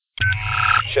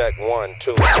Check 1,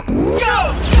 2.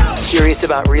 Go! Curious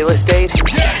about real estate?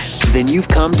 Yes! Then you've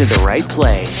come to the right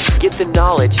place. Get the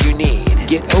knowledge you need.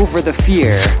 Get over the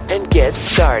fear and get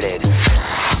started.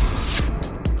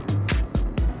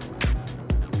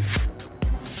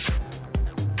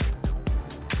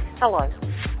 Hello.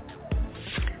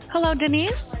 Hello,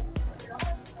 Denise?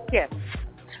 Yes.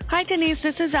 Hi, Denise.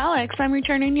 This is Alex. I'm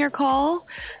returning your call.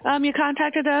 You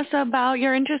contacted us about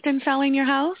your interest in selling your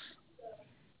house?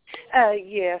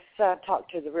 Yes, I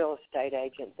talked to the real estate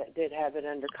agent that did have it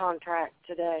under contract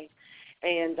today,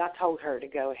 and I told her to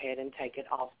go ahead and take it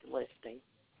off the listing.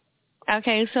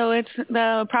 Okay, so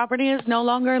the property is no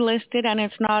longer listed and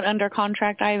it's not under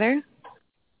contract either?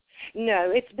 No,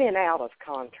 it's been out of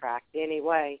contract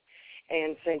anyway,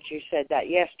 and since you said that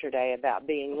yesterday about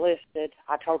being listed,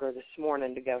 I told her this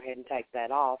morning to go ahead and take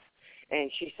that off,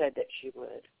 and she said that she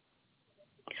would.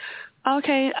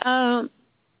 Okay,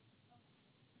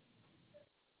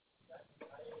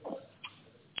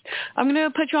 I'm going to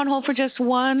put you on hold for just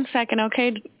 1 second,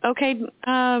 okay? Okay,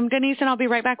 Denise, and I'll be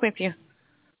right back with you.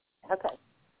 Okay.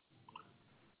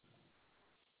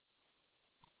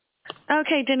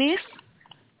 Okay, Denise?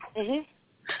 Mhm.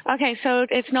 Okay, so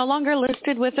it's no longer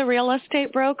listed with a real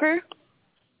estate broker?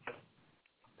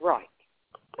 Right.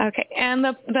 Okay, and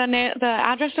the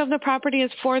address of the property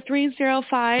is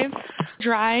 4305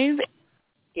 Drive.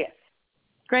 Yes.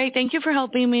 Great. Thank you for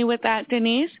helping me with that,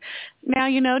 Denise. Now,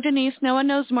 you know, Denise, no one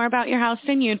knows more about your house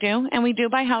than you do, and we do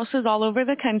buy houses all over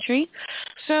the country.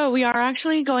 So we are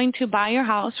actually going to buy your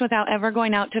house without ever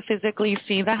going out to physically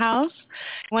see the house.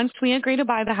 Once we agree to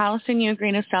buy the house and you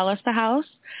agree to sell us the house,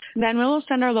 then we will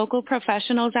send our local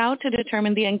professionals out to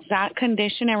determine the exact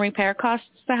condition and repair costs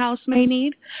the house may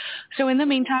need. So in the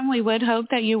meantime, we would hope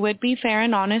that you would be fair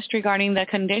and honest regarding the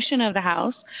condition of the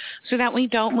house so that we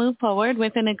don't move forward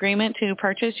with an agreement to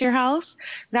purchase your house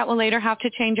that will later have to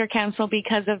change or cancel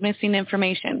because of missing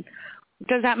information.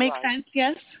 Does that make sense?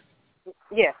 Yes?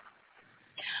 Yes.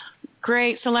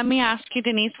 Great. So let me ask you,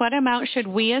 Denise, what amount should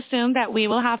we assume that we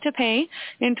will have to pay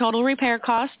in total repair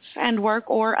costs and work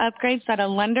or upgrades that a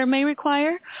lender may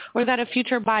require or that a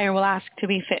future buyer will ask to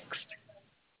be fixed?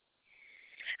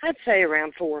 I'd say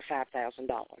around $4,000 or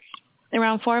 $5,000.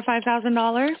 Around $4,000 or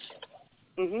 $5,000?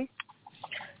 Mhm.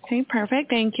 Okay, perfect.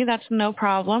 Thank you. That's no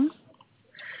problem.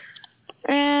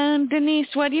 And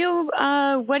Denise, what do you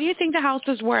think the house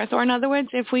is worth? Or in other words,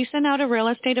 if we send out a real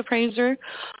estate appraiser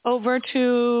over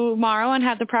tomorrow and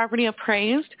have the property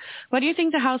appraised, what do you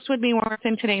think the house would be worth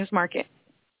in today's market?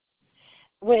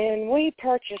 When we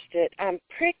purchased it, I'm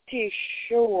pretty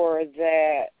sure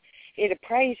that it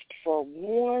appraised for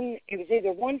it was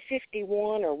either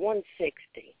 151 or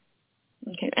 160.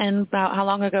 Okay, and about how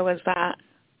long ago was that?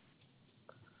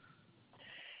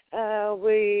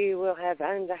 We will have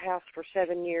owned the house for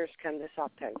 7 years come this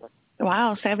October.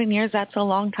 Wow, 7 years, that's a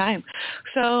long time.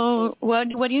 So what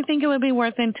do you think it would be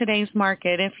worth in today's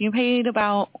market? If you paid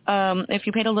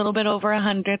a little bit over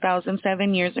 $100,000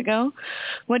 7 years ago,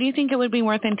 what do you think it would be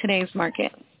worth in today's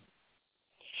market?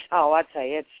 Oh, I'd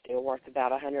say it's still worth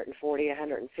about 140,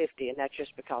 150, and that's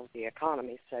just because the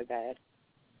economy's so bad.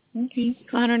 Okay,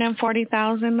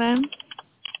 140,000 then?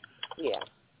 Yeah.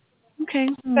 Okay.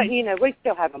 But, we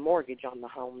still have a mortgage on the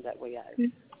home that we owe.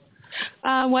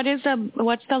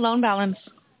 What's the loan balance?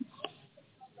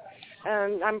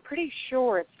 I'm pretty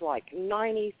sure it's like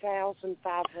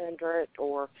 90,500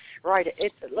 or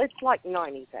it's like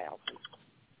 90,000.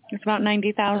 It's about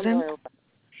 90,000?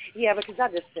 Yeah, because I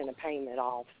just sent a payment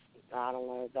off, I don't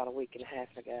know, about a week and a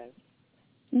half ago.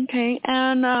 Okay.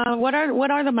 And what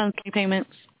are the monthly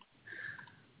payments?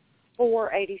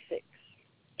 $486.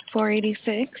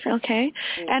 $486, okay.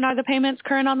 Mm-hmm. And are the payments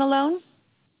current on the loan?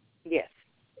 Yes.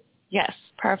 Yes,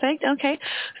 perfect. Okay.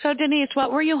 So, Denise,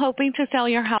 what were you hoping to sell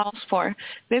your house for?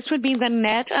 This would be the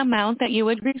net amount that you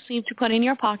would receive to put in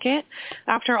your pocket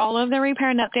after all of the repair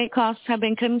and update costs have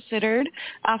been considered,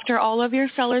 after all of your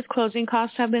seller's closing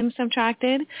costs have been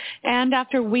subtracted, and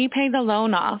after we pay the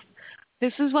loan off.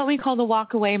 This is what we call the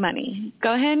walk-away money.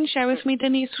 Go ahead and share with me,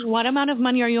 Denise, what amount of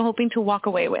money are you hoping to walk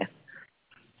away with?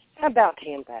 About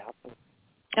 $10,000.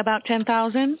 About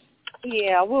 $10,000?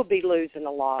 Yeah, we'll be losing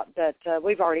a lot, but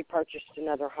we've already purchased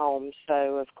another home,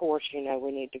 so of course,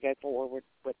 we need to go forward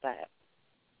with that.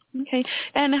 Okay.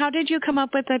 And how did you come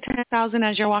up with the $10,000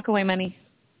 as your walkaway money?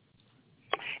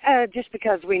 Just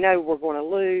because we know we're going to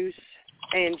lose,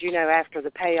 and after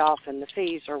the payoff and the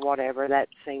fees or whatever, that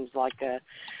seems like a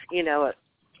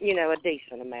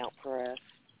decent amount for us.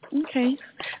 Okay. Is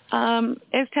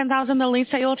 $10,000 the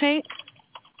least that you'll take?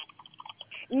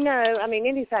 No, I mean,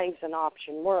 anything's an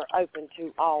option. We're open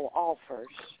to all offers.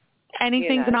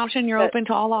 Anything's an option. You're open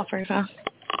to all offers, huh?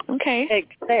 Okay.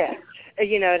 Except,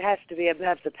 it has to be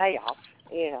above the payoff.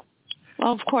 Yeah.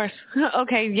 Well, of course.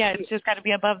 Okay, yeah, it's just got to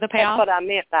be above the payoff. That's what I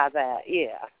meant by that,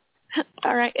 yeah.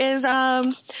 All right.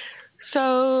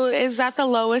 So is that the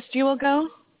lowest you will go?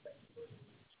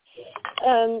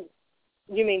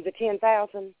 You mean the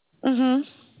 10,000? Mhm.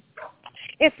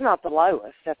 It's not the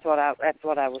lowest. That's what I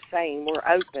was saying. We're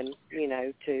open,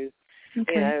 to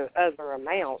other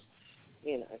amounts,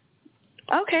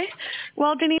 Okay.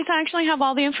 Well, Denise, I actually have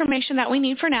all the information that we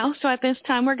need for now. So at this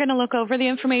time, we're going to look over the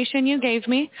information you gave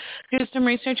me, do some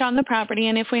research on the property,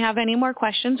 and if we have any more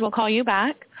questions, we'll call you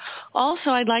back.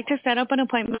 Also, I'd like to set up an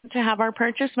appointment to have our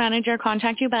purchase manager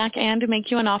contact you back and to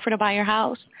make you an offer to buy your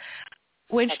house.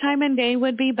 Which time and day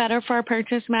would be better for our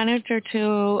purchase manager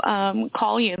to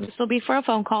call you? This will be for a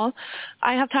phone call.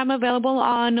 I have time available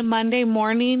on Monday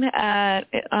morning at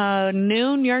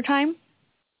noon your time.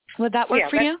 Would that work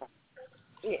for you?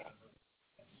 Yeah.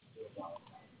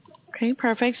 Okay,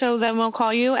 perfect. So then we'll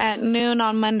call you at noon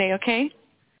on Monday, okay?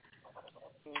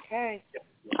 Okay.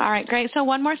 All right, great. So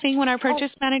one more thing. When our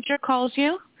purchase manager calls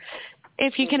you,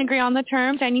 if you can agree on the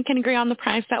terms and you can agree on the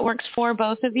price that works for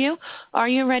both of you, are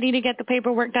you ready to get the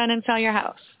paperwork done and sell your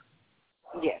house?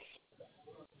 Yes.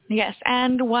 Yes.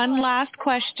 And one last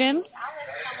question.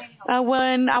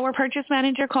 When our purchase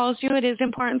manager calls you, it is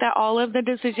important that all of the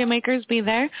decision makers be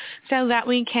there so that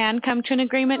we can come to an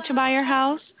agreement to buy your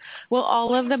house. Will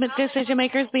all of the decision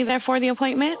makers be there for the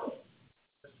appointment?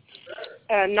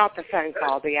 Not the phone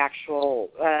call, the actual,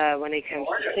 when he comes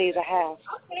to see the house.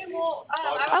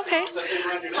 Okay.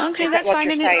 Okay, Is that's that what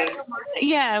fine. you're saying?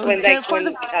 Yeah. Okay.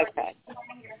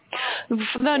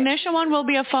 The initial one will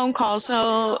be a phone call.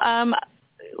 So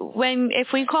if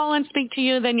we call and speak to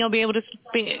you, then you'll be able to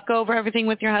go over everything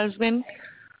with your husband.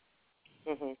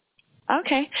 Mhm.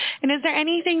 Okay. And is there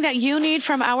anything that you need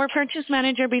from our purchase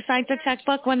manager besides the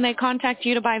checkbook when they contact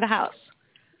you to buy the house?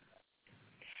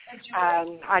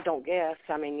 I don't guess.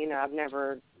 I mean, I've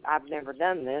never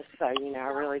done this, so I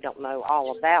really don't know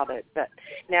all about it. But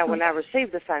now, when I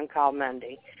receive the phone call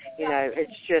Monday,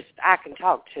 it's just I can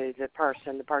talk to the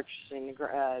person, the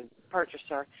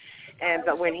purchaser,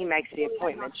 but when he makes the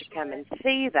appointment to come and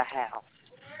see the house,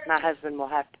 my husband will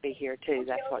have to be here too.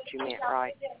 That's what you meant,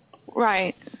 right?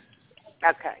 Right.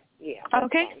 Okay. Yeah.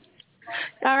 Okay.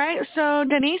 All right. So,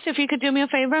 Denise, if you could do me a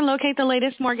favor and locate the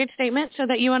latest mortgage statement so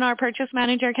that you and our purchase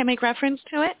manager can make reference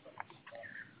to it.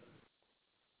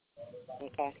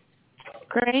 Okay.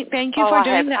 Great. Thank you for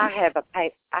doing that.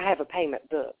 I have a payment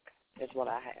book is what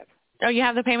I have. Oh, you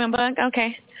have the payment book?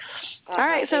 Okay. All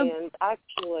right. So, and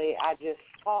actually, I just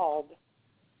called.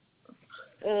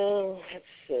 Let's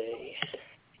see.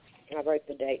 I wrote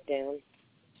the date down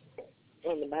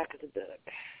on the back of the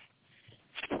book.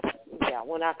 Yeah,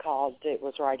 when I called, it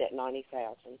was right at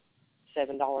 $90,000,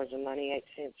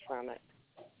 $7.98 from it.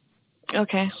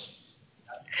 Okay.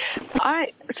 All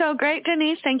right. So great,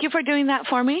 Denise. Thank you for doing that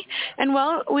for me. And,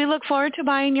 well, we look forward to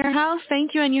buying your house.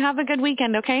 Thank you, and you have a good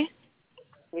weekend, okay?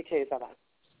 You too. Bye-bye.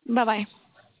 Bye-bye.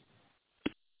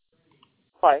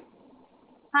 Hello.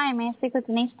 Hi, may I speak with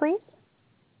Denise, please?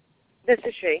 This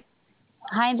is she.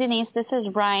 Hi, Denise. This is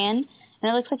Ryan.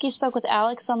 And it looks like you spoke with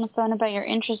Alex on the phone about your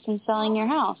interest in selling your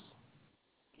house.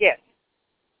 Yes.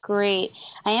 Great.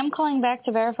 I am calling back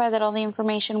to verify that all the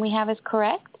information we have is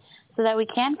correct so that we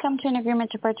can come to an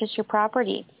agreement to purchase your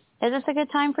property. Is this a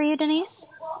good time for you, Denise?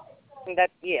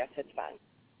 Yes, it's fine.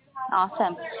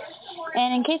 Awesome.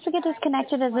 And in case we get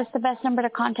disconnected, is this the best number to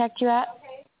contact you at?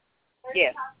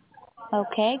 Yes.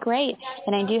 Okay, great.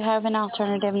 And I do have an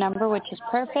alternative number, which is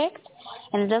perfect.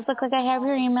 And it does look like I have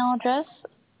your email address.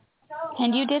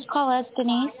 And you did call us,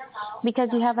 Denise, because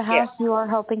you have a house you are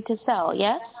hoping to sell,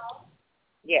 yes?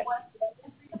 Yes.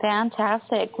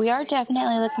 Fantastic. We are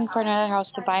definitely looking for another house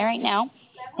to buy right now.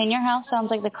 And your house sounds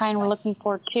like the kind we're looking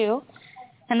for, too.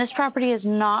 And this property is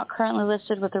not currently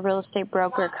listed with a real estate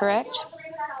broker, correct?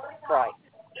 Right.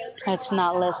 It's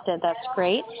not listed. That's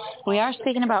great. We are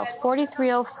speaking about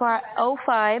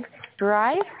 4305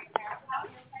 Drive.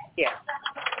 Yes.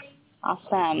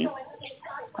 Awesome.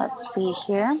 Let's see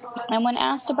here. And when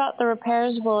asked about the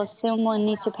repairs, we'll assume we'll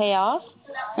need to pay off.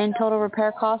 And total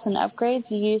repair costs and upgrades,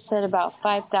 you said about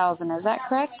 $5,000. Is that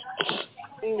correct?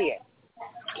 Yes.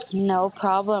 No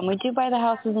problem. We do buy the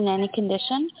houses in any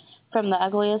condition, from the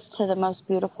ugliest to the most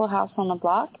beautiful house on the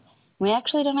block. We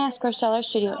actually don't ask our sellers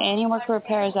to do any work or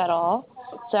repairs at all.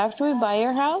 So after we buy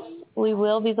your house, we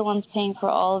will be the ones paying for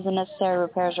all of the necessary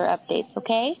repairs or updates,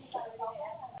 okay?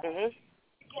 Mhm.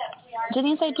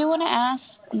 Denise, I do want to ask,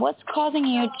 what's causing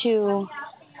you to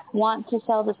want to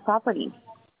sell this property?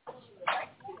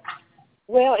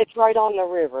 Well, it's right on the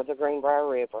river, the Greenbrier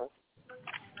River.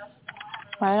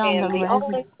 Right on And the the river.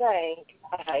 only thing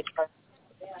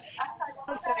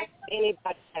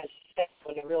anybody has said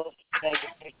when the real estate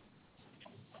agent.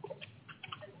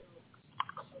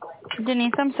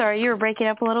 Denise, I'm sorry, you were breaking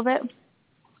up a little bit.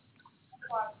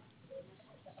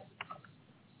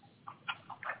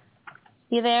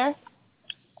 You there?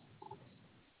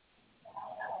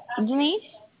 Denise?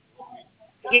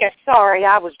 Yes, sorry,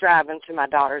 I was driving to my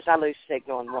daughter's. I lose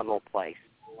signal in one little place.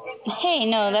 Hey,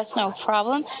 no, that's no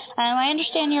problem. I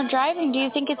understand you're driving. Do you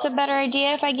think it's a better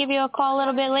idea if I give you a call a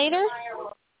little bit later?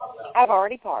 I've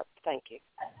already parked. Thank you.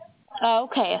 Oh,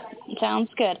 okay. Sounds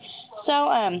good.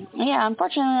 So, yeah,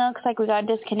 unfortunately it looks like we got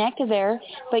disconnected there,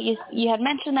 but you had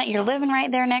mentioned that you're living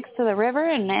right there next to the river,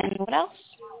 and what else?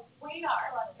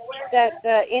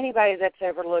 That anybody that's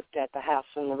ever looked at the house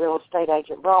and the real estate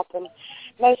agent brought them,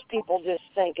 most people just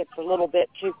think it's a little bit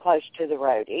too close to the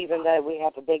road. Even though we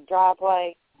have a big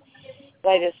driveway,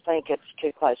 they just think it's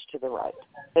too close to the road.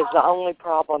 It's the only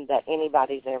problem that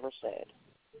anybody's ever said.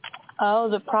 Oh,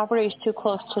 the property's too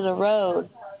close to the road.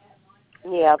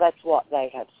 Yeah, that's what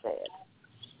they have said.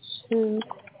 To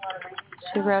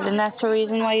the road, and that's the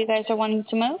reason why you guys are wanting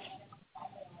to move?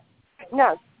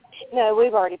 No,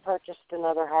 we've already purchased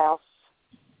another house.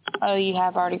 Oh, you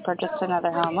have already purchased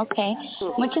another home. Okay.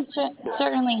 We can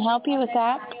certainly help you with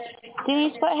that.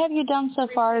 Denise, what have you done so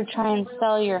far to try and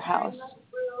sell your house?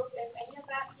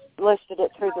 Listed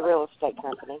it through the real estate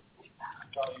company.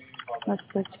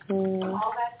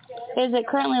 Is it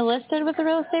currently listed with the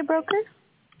real estate broker?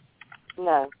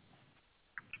 No.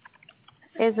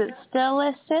 Is it still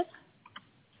listed?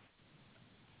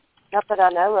 Not that I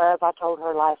know of. I told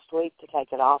her last week to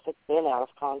take it off. It's been out of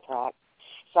contract.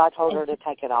 So I told her to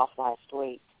take it off last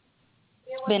week.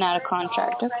 Been out of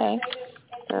contract, okay.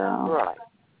 So, right.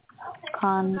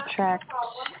 Contract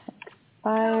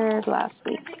expired last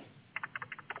week.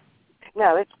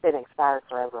 No, it's been expired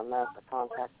for over a month, the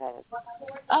contract has.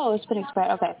 Oh, it's been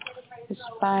expired, okay.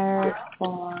 Expired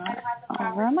for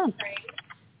over a month.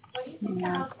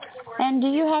 Yeah. And do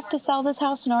you have to sell this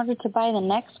house in order to buy the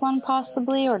next one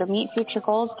possibly, or to meet future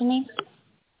goals, Denise?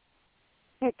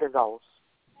 Future goals.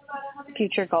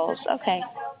 Future goals, okay.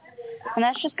 And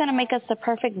that's just going to make us the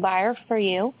perfect buyer for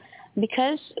you.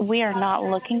 Because we are not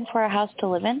looking for a house to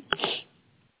live in,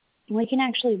 we can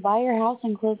actually buy your house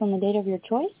and close on the date of your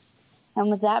choice. And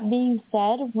with that being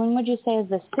said, when would you say is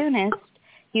the soonest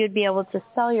you would be able to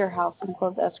sell your house and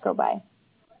close escrow by?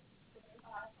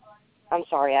 I'm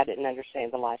sorry, I didn't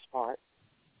understand the last part.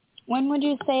 When would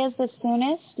you say is the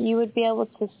soonest you would be able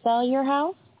to sell your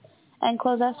house and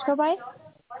close escrow by?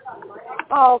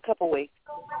 Oh, a couple weeks.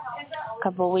 A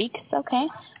couple weeks, okay.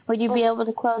 Would you be able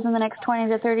to close in the next 20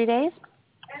 to 30 days?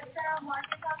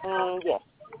 Yes.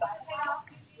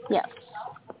 Yes.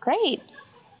 Great.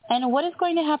 And what is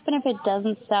going to happen if it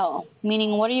doesn't sell?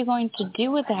 Meaning, what are you going to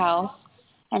do with the house,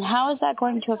 and how is that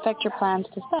going to affect your plans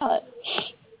to sell it?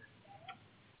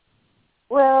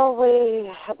 Well, we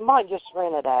might just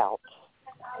rent it out.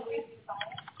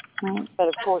 Right. But,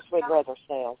 of course, we'd rather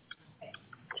sell.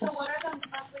 Just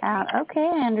out. Okay,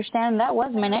 I understand. That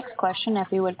was my next question, if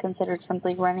you would consider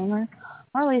simply renting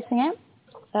or leasing it.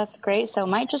 That's great. So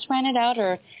might just rent it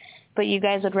out, but you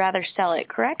guys would rather sell it,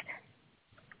 correct?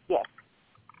 Yes.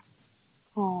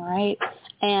 All right.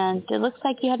 And it looks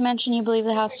like you had mentioned you believe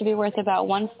the house to be worth about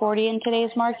 $140 in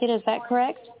today's market. Is that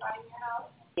correct?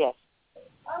 Yes.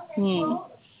 And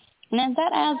is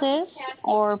that as is,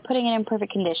 or putting it in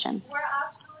perfect condition?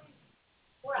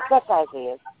 That's as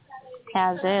is.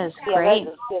 As is. Yeah, Great.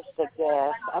 that is just a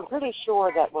guess. I'm pretty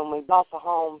sure that when we bought the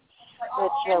home,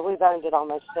 which we've owned it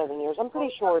almost 7 years, I'm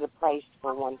pretty sure it appraised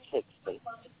for $160.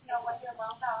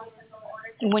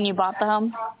 When you bought the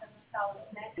home?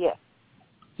 Yes.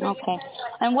 Okay.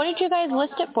 And what did you guys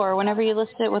list it for whenever you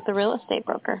listed it with the real estate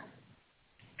broker?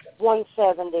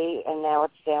 $170, and now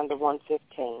it's down to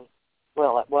 $115.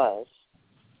 Well, it was.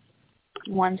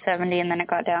 $170, and then it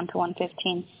got down to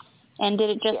 $115. And did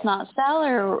it just not sell,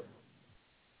 or?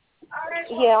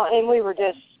 Yeah, and we were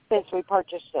just, since we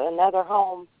purchased another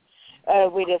home,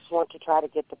 we just want to try to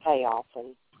get the payoff,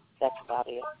 and that's about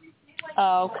it.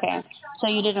 Oh, okay. So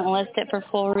you didn't list it for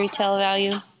full retail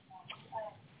value?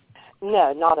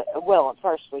 No, not at, well, at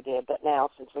first we did, but now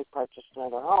since we purchased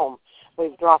another home,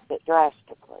 we've dropped it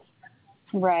drastically.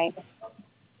 Right.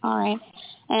 All right.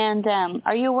 And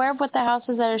are you aware of what the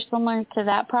houses that are similar to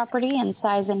that property in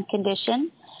size and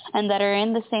condition and that are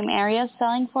in the same area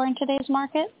selling for in today's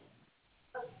market?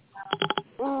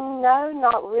 No,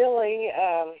 not really.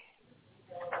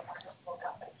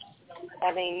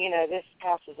 I mean, this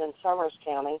house is in Summers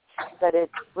County, but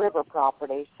it's river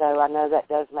property, so I know that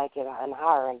does make it a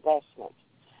higher investment,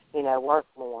 worth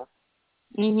more.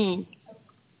 Mhm.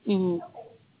 Mhm.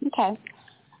 Okay.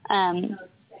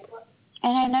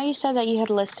 And I know you said that you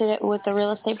had listed it with the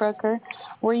real estate broker.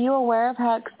 Were you aware of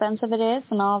how expensive it is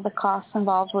and all of the costs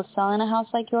involved with selling a house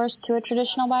like yours to a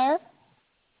traditional buyer?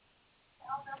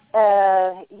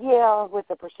 Yeah, with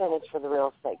the percentage for the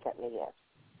real estate company, yes.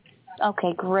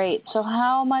 Okay, great. So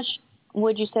how much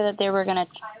would you say that they were going to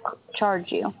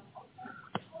charge you?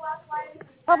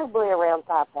 Probably around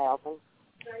 $5,000.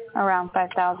 Around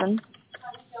 $5,000.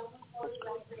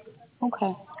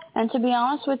 Okay. And to be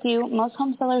honest with you, most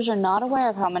home sellers are not aware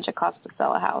of how much it costs to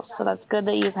sell a house. So that's good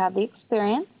that you've had the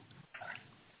experience.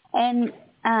 And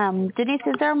Denise,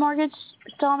 is there a mortgage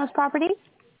still on this property?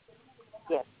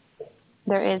 Yes.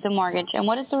 There is a mortgage. And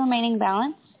what is the remaining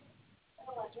balance?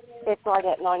 It's right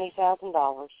at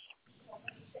 $90,000.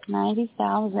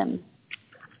 $90,000.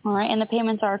 All right. And the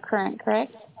payments are current,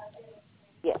 correct?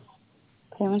 Yes.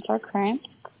 Payments are current.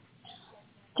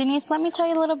 Denise, let me tell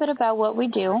you a little bit about what we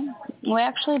do. We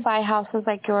actually buy houses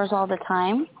like yours all the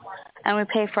time, and we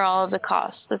pay for all of the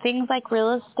costs. So things like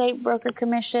real estate broker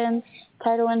commission,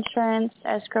 title insurance,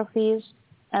 escrow fees,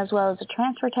 as well as the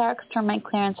transfer tax, termite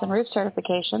clearance, and roof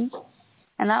certifications.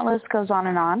 And that list goes on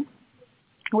and on.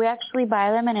 We actually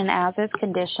buy them in an as-is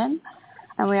condition,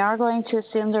 and we are going to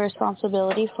assume the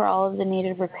responsibility for all of the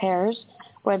needed repairs,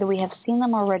 whether we have seen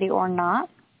them already or not.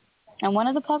 And one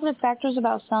of the positive factors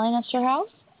about selling us your house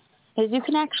is you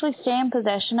can actually stay in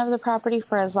possession of the property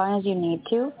for as long as you need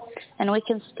to, and we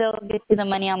can still get you the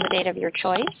money on the date of your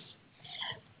choice.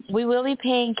 We will be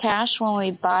paying cash when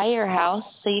we buy your house,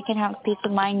 so you can have peace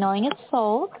of mind knowing it's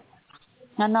sold.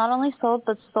 And not only sold,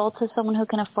 but sold to someone who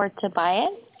can afford to buy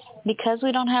it. Because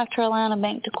we don't have to rely on a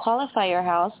bank to qualify your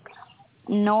house,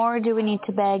 nor do we need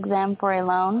to beg them for a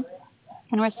loan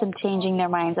and risk them changing their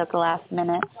minds at the last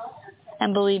minute.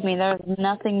 And believe me, there's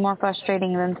nothing more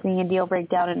frustrating than seeing a deal break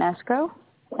down in escrow,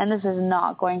 and this is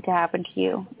not going to happen to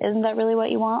you. Isn't that really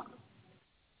what you want?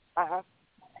 Uh-huh.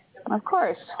 Of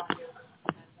course.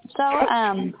 So,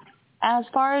 as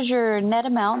far as your net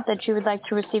amount that you would like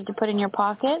to receive to put in your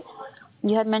pocket,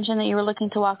 you had mentioned that you were looking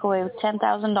to walk away with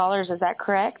 $10,000. Is that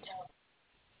correct?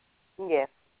 Yes.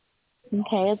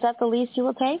 Okay. Is that the least you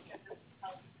will take?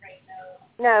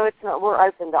 No, it's not. We're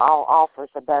open to all offers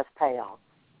above payoff.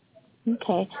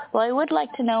 Okay. Well, I would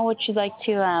like to know what you'd like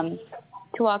to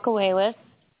walk away with.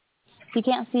 You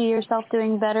can't see yourself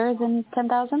doing better than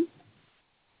 $10,000?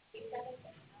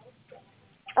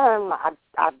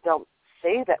 I don't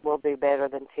see that we'll do better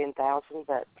than $10,000,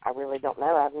 but I really don't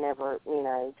know. I've never,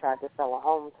 tried to sell a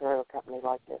home through a company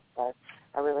like this, so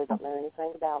I really don't know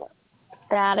anything about it.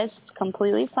 That is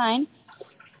completely fine.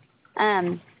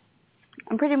 And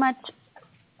pretty much,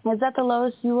 is that the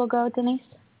lowest you will go, Denise?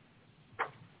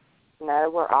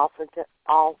 No, we're open to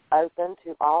all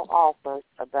offers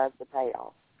above the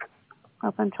payoff.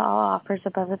 Open to all offers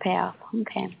above the payoff.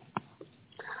 Okay.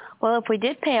 Well, if we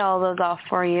did pay all those off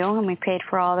for you, and we paid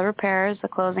for all the repairs, the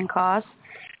closing costs,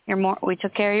 we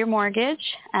took care of your mortgage,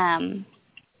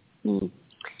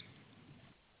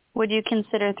 would you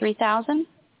consider $3,000?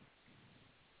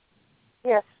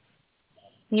 Yes.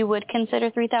 You would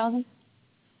consider $3,000?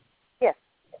 Yes.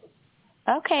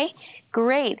 Okay,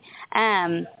 great.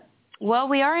 Well,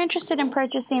 we are interested in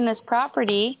purchasing this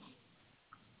property.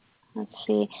 Let's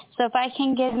see. So if I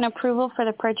can get an approval for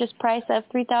the purchase price of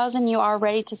 $3,000, you are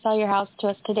ready to sell your house to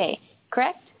us today,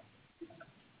 correct?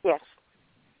 Yes.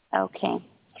 Okay.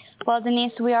 Well,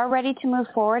 Denise, we are ready to move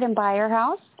forward and buy your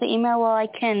house. The email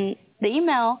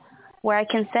where I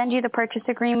can send you the purchase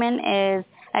agreement is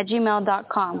at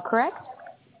gmail.com, correct?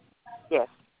 Yes.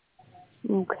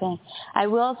 Okay. I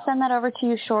will send that over to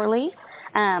you shortly.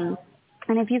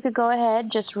 And if you could go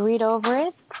ahead, just read over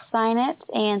it, sign it,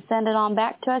 and send it on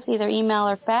back to us, either email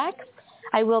or fax.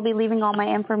 I will be leaving all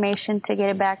my information to get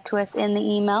it back to us in the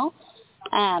email.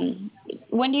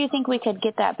 When do you think we could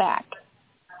get that back?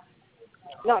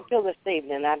 Not till this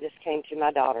evening. I just came to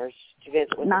my daughter's to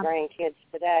visit with the grandkids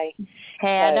today.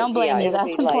 Hey, I don't blame you. That's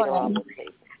it'll be later on this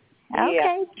evening.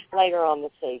 Okay. Yeah, later on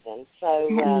this evening. So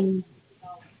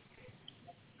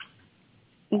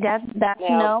that's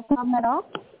no problem at all.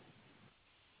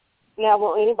 Now,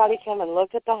 will anybody come and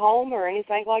look at the home or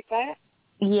anything like that?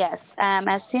 Yes.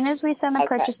 As soon as we send the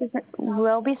purchase,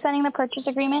 we'll be sending the purchase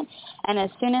agreement, and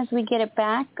as soon as we get it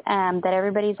back, that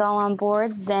everybody's all on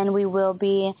board, then we will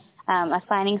be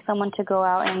assigning someone to go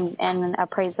out and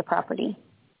appraise the property.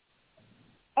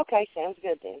 Okay, sounds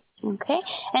good then. Okay.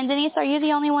 And Denise, are you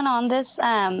the only one on this,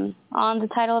 on the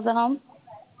title of the home?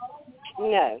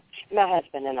 No, my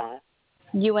husband and I.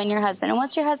 You and your husband. And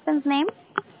what's your husband's name?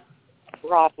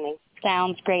 Rodney.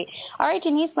 Sounds great. All right,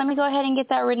 Denise, let me go ahead and get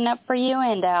that written up for you,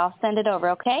 and I'll send it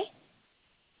over, okay?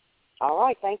 All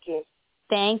right, thank you.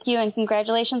 Thank you, and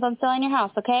congratulations on selling your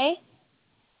house, okay?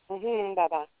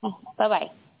 Bye-bye.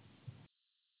 Bye-bye.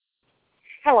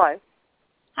 Hello.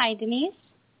 Hi, Denise.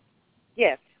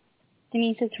 Yes.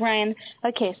 Denise, it's Ryan.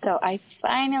 Okay, so I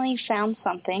finally found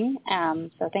something.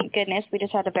 So thank goodness. We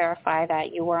just had to verify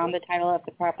that you were on the title of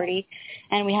the property,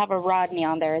 and we have a Rodney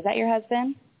on there. Is that your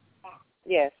husband?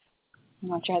 Yes.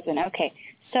 Not your husband. Okay.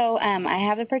 So I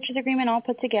have the purchase agreement all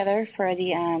put together for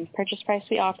the purchase price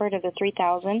we offered of the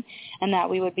 $3,000, and that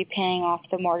we would be paying off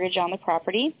the mortgage on the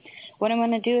property. What I'm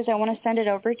going to do is I want to send it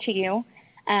over to you.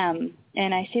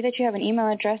 And I see that you have an email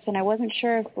address, and I wasn't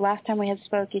sure if last time we had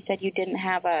spoke you said you didn't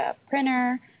have a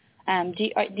printer. Do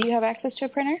you have access to a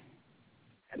printer?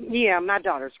 Yeah, my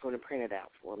daughter's going to print it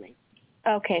out for me.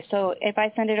 Okay, so if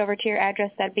I send it over to your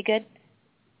address, that'd be good?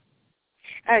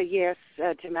 Yes,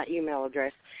 to my email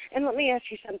address. And let me ask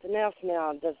you something else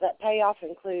now. Does that payoff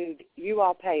include you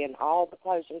all paying all the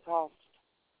closing costs?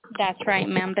 That's right,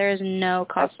 ma'am. There is no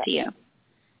cost to you.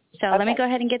 So let me go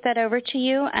ahead and get that over to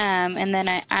you, and then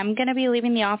I'm going to be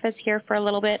leaving the office here for a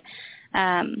little bit,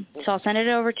 so I'll send it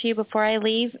over to you before I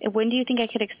leave. When do you think I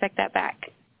could expect that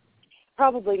back?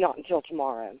 Probably not until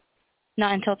tomorrow.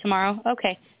 Not until tomorrow?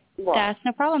 Okay. Right. That's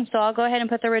no problem. So I'll go ahead and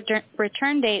put the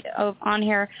return date on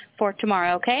here for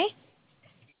tomorrow, okay?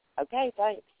 Okay,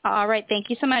 thanks. All right. Thank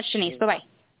you so much, Denise. Bye-bye.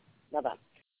 Bye-bye.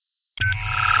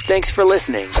 Thanks for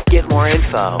listening. Get more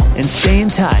info and stay in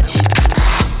touch